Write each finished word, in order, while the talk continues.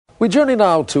We journey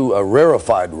now to a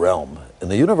rarefied realm in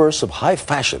the universe of high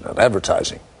fashion and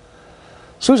advertising.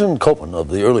 Susan Koeppen of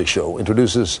The Early Show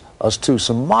introduces us to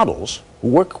some models who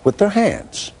work with their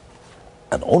hands,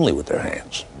 and only with their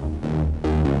hands.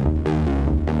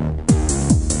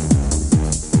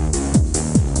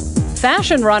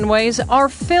 Fashion runways are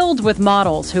filled with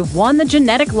models who've won the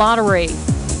genetic lottery.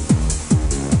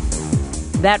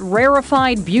 That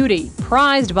rarefied beauty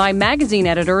prized by magazine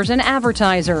editors and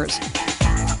advertisers.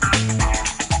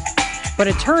 But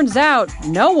it turns out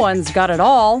no one's got it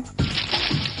all.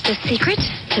 The secret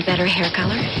to better hair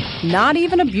color? Not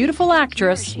even a beautiful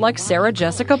actress like Sarah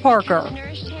Jessica Parker.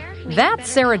 That's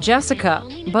Sarah Jessica,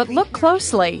 but look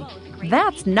closely.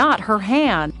 That's not her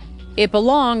hand. It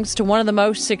belongs to one of the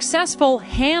most successful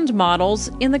hand models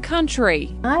in the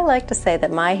country. I like to say that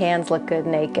my hands look good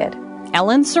naked.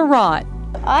 Ellen Sirot.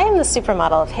 I am the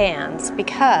supermodel of hands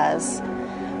because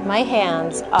my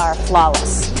hands are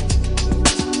flawless.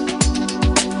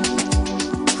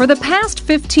 For the past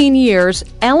 15 years,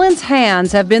 Ellen's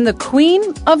hands have been the queen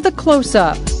of the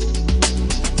close-up.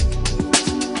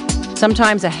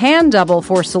 Sometimes a hand double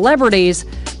for celebrities,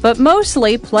 but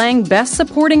mostly playing Best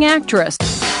Supporting Actress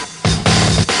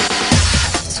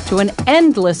to an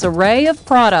endless array of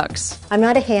products. I'm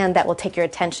not a hand that will take your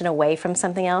attention away from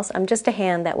something else. I'm just a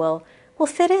hand that will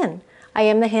fit in. I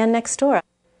am the hand next door.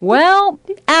 Well,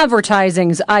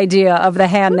 advertising's idea of the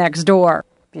hand next door.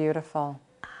 Beautiful.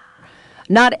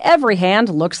 Not every hand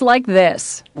looks like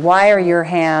this. Why are your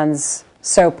hands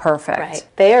so perfect? Right.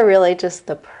 They are really just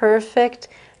the perfect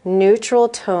neutral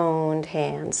toned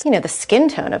hands. You know, the skin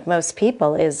tone of most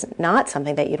people is not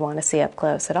something that you'd want to see up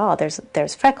close at all. There's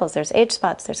freckles, there's age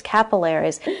spots, there's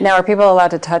capillaries. Now, are people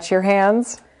allowed to touch your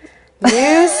hands?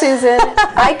 You, Susan,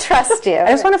 I trust you.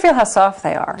 I just want to feel how soft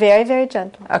they are. Very, very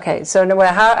gentle. Okay, so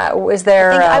how is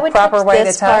there a proper way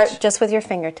to touch? Part just with your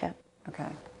fingertip. Okay.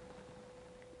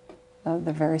 Oh,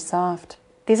 they're very soft.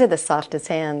 These are the softest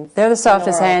hands. They're the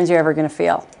softest hands you're ever going to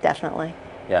feel. Definitely.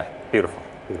 Yeah, beautiful,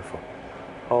 beautiful.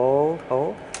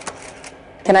 Hold.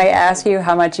 Can I ask you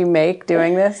how much you make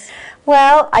doing this?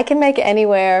 Well, I can make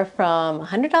anywhere from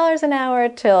 $100 an hour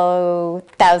to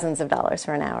thousands of dollars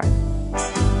for an hour.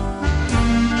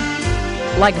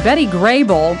 Like Betty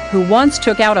Grable, who once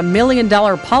took out $1 million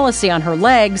policy on her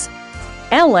legs,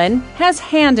 Ellen has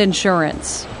hand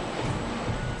insurance.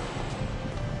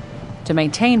 To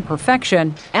maintain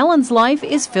perfection, Ellen's life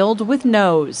is filled with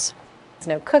no's. There's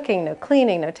no cooking, no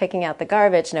cleaning, no taking out the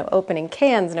garbage, no opening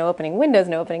cans, no opening windows,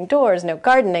 no opening doors, no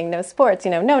gardening, no sports,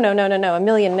 no, a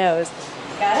million no's.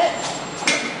 Got it?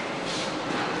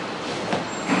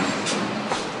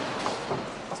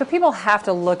 So people have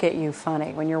to look at you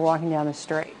funny when you're walking down the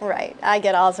street. Right. I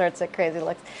get all sorts of crazy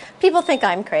looks. People think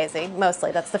I'm crazy,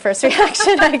 mostly. That's the first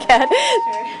reaction I get.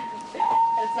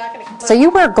 So you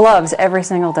wear gloves every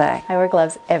single day? I wear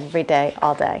gloves every day,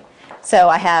 all day. So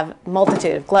I have a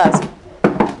multitude of gloves.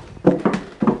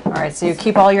 All right, so you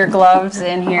keep all your gloves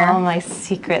in here? All my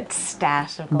secret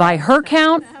stash of gloves. By her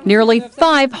count, nearly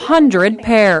 500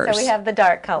 pairs. So we have the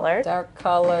dark color. Dark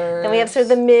colors. Then we have sort of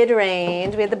the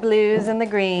mid-range. We have the blues and the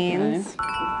greens.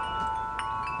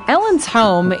 Okay. Ellen's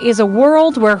home is a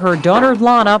world where her daughter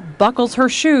Lana buckles her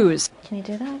shoes. Can you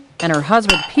do that? And her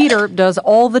husband Peter does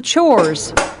all the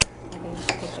chores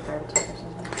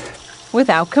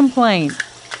without complaint.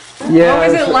 Yeah,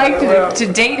 what was it like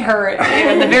to date her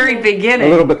in the very beginning? A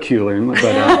little peculiar,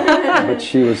 but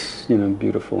she was,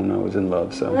 beautiful, and I was in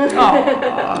love. So.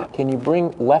 Can you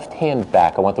bring left hand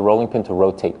back? I want the rolling pin to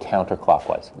rotate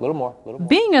counterclockwise. A little more.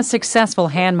 Being a successful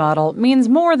hand model means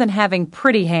more than having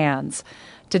pretty hands.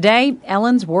 Today,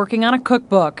 Ellen's working on a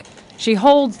cookbook. She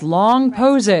holds long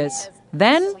poses.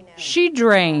 Then she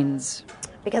drains.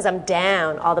 Because I'm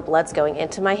down, all the blood's going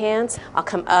into my hands. I'll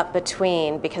come up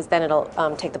between because then it'll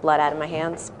take the blood out of my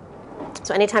hands.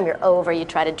 So anytime you're over, you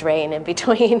try to drain in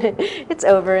between. It's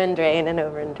over and drain and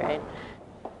over and drain.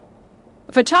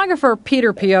 Photographer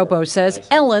Peter Pioppo says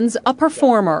Ellen's a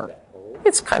performer.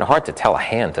 It's kind of hard to tell a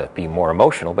hand to be more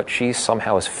emotional, but she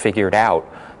somehow has figured out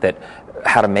that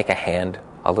how to make a hand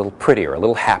a little prettier, a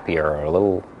little happier, or a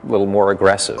little more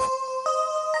aggressive.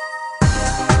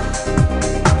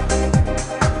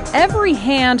 Every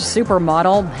hand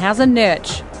supermodel has a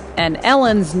niche, and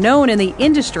Ellen's known in the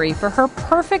industry for her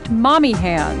perfect mommy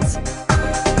hands.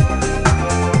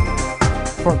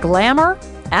 For glamour,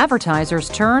 advertisers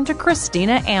turn to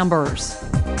Christina Ambers.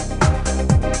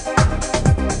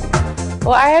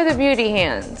 Well, I have the beauty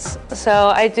hands, so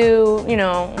I do,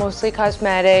 mostly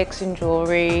cosmetics and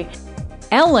jewelry.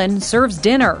 Ellen serves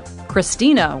dinner.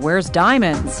 Christina wears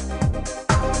diamonds.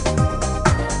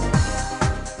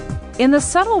 In the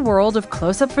subtle world of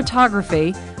close-up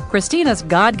photography, Christina's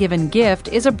God-given gift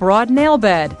is a broad nail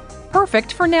bed,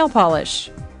 perfect for nail polish.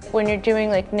 When you're doing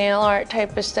like nail art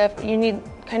type of stuff, you need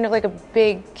kind of like a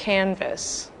big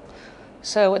canvas.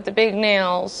 So with the big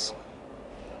nails,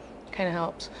 kind of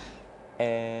helps.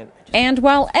 And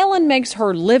while Ellen makes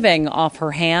her living off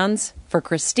her hands, for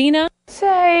Christina,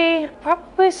 say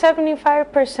probably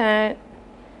 75%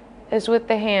 is with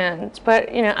the hands,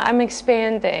 but you know, I'm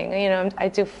expanding. You know, I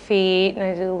do feet and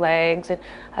I do legs, and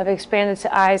I've expanded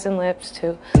to eyes and lips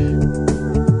too.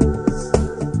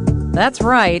 That's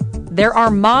right, there are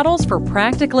models for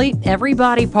practically every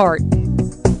body part,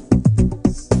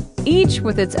 each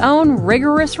with its own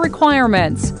rigorous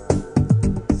requirements.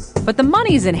 But the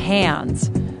money's in hands.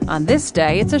 On this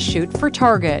day, it's a shoot for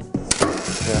Target.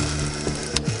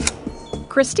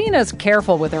 Christina's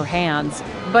careful with her hands,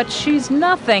 but she's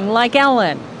nothing like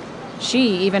Ellen.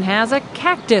 She even has a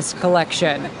cactus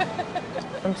collection.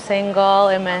 I'm single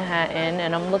in Manhattan,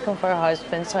 and I'm looking for a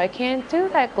husband, so I can't do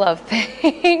that glove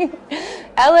thing.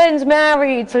 Ellen's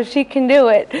married, so she can do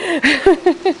it.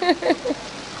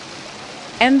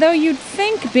 And though you'd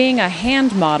think being a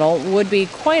hand model would be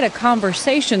quite a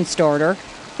conversation starter,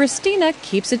 Christina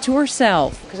keeps it to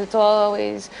herself. Because it's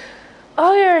always,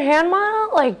 oh, you're a hand model?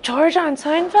 Like George on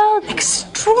Seinfeld?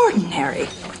 Extraordinary.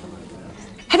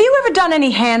 Have you ever done any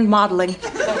hand modeling?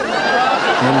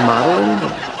 And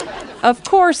modeling? Of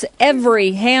course,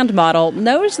 every hand model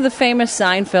knows the famous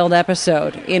Seinfeld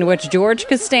episode in which George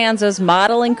Costanza's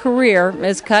modeling career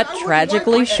is cut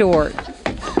tragically short.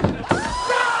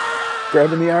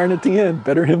 Grabbing the iron at the end,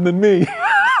 better him than me.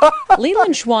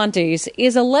 Leland Schwantes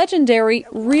is a legendary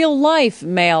real-life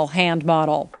male hand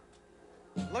model.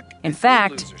 In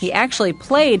fact, he actually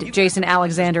played Jason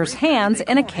Alexander's hands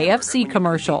in a KFC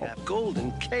commercial.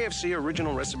 Golden KFC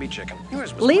original recipe chicken.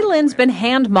 Leland's been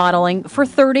hand modeling for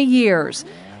 30 years,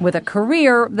 with a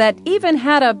career that even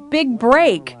had a big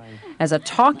break as a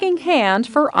talking hand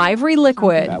for Ivory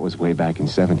Liquid. That was way back in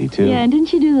 '72. Yeah, and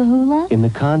didn't you do the hula? In the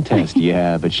contest,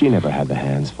 yeah, but she never had the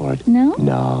hands for it. No?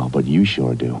 No, but you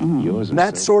sure do. Yours are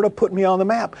That sort of put me on the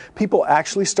map. People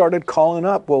actually started calling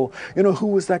up, well, you know, who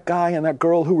was that guy and that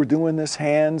girl who were doing this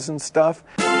hands and stuff?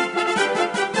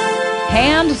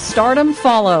 Hand stardom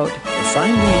followed,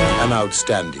 Find me an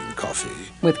outstanding coffee.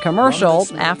 with commercial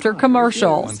after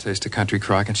commercial. One tastes a country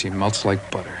crock and she melts like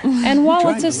butter. And while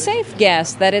it's a safe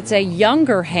guess that it's a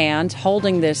younger hand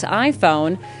holding this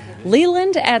iPhone,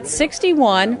 Leland at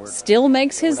 61 still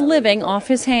makes his living off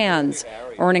his hands,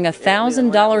 earning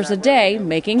 $1,000 a day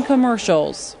making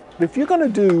commercials. If you're going to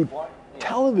do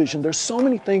television, there's so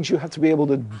many things you have to be able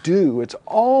to do. It's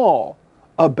all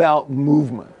about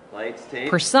movement.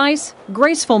 Precise,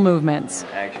 graceful movements.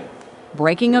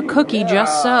 Breaking a cookie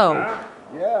just so.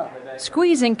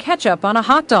 Squeezing ketchup on a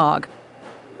hot dog.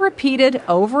 Repeated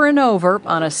over and over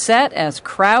on a set as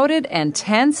crowded and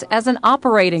tense as an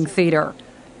operating theater.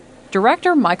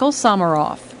 Director Michael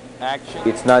Samaroff.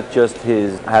 It's not just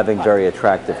his having very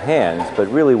attractive hands, but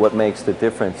really what makes the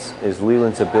difference is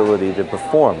Leland's ability to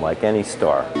perform like any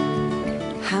star.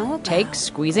 Take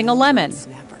squeezing a lemon.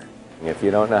 If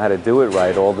you don't know how to do it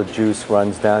right, all the juice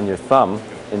runs down your thumb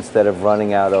instead of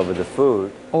running out over the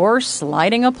food. Or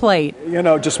sliding a plate. You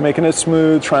know, just making it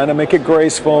smooth, trying to make it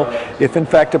graceful. If in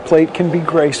fact a plate can be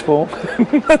graceful,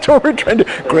 that's what we're trying to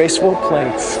do. Graceful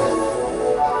plates.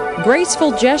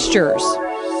 Graceful gestures.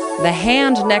 The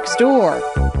hand next door.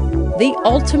 The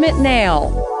ultimate nail.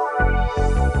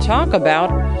 Talk about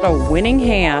a winning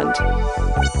hand.